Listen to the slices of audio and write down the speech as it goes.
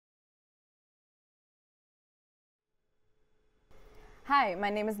Hi, my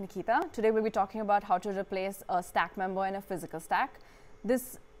name is Nikitha. Today we'll be talking about how to replace a stack member in a physical stack.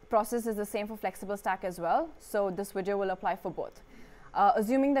 This process is the same for flexible stack as well, so this video will apply for both.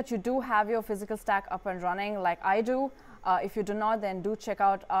 Assuming that you do have your physical stack up and running like I do, if you do not, then do check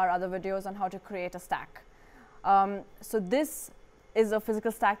out our other videos on how to create a stack. So this is a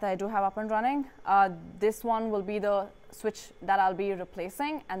physical stack that I do have up and running. This one will be the switch that I'll be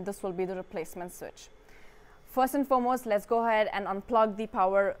replacing, and this will be the replacement switch. First and foremost, let's go ahead and unplug the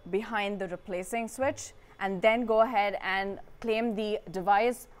power behind the replacing switch, and then go ahead and claim the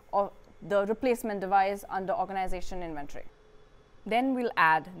device or the replacement device under organization inventory. Then we'll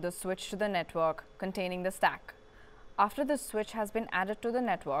add the switch to the network containing the stack. After the switch has been added to the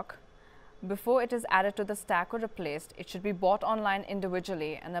network, before it is added to the stack or replaced, it should be bought online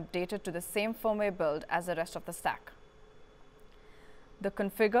individually and updated to the same firmware build as the rest of the stack. The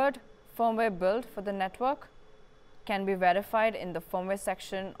configured firmware build for the network can be verified in the firmware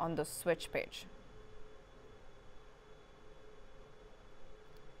section on the switch page.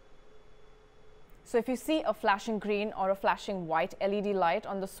 So if you see a flashing green or a flashing white LED light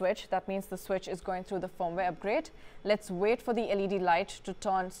on the switch, that means the switch is going through the firmware upgrade. Let's wait for the LED light to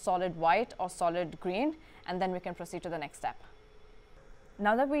turn solid white or solid green, and then we can proceed to the next step.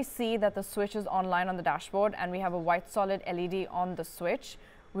 Now that we see that the switch is online on the dashboard and we have a white solid LED on the switch,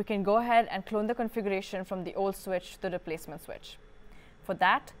 we can go ahead and clone the configuration from the old switch to the replacement switch. For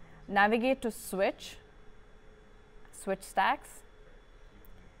that, navigate to Switch, Switch Stacks,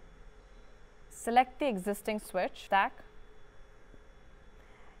 select the existing switch stack,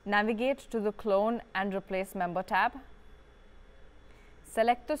 navigate to the Clone and Replace Member tab,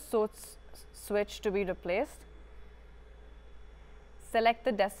 select the source switch to be replaced, select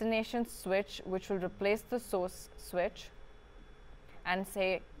the destination switch which will replace the source switch, and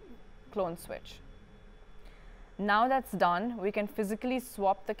say clone switch. Now that's done, we can physically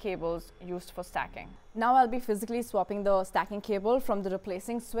swap the cables used for stacking. Now I'll be physically swapping the stacking cable from the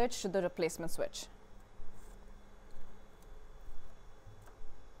replacing switch to the replacement switch.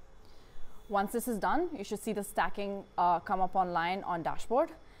 Once this is done, you should see the stacking come up online on dashboard.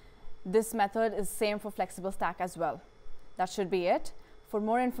 This method is same for flexible stack as well. That should be it. For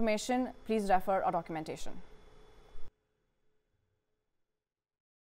more information, please refer our documentation.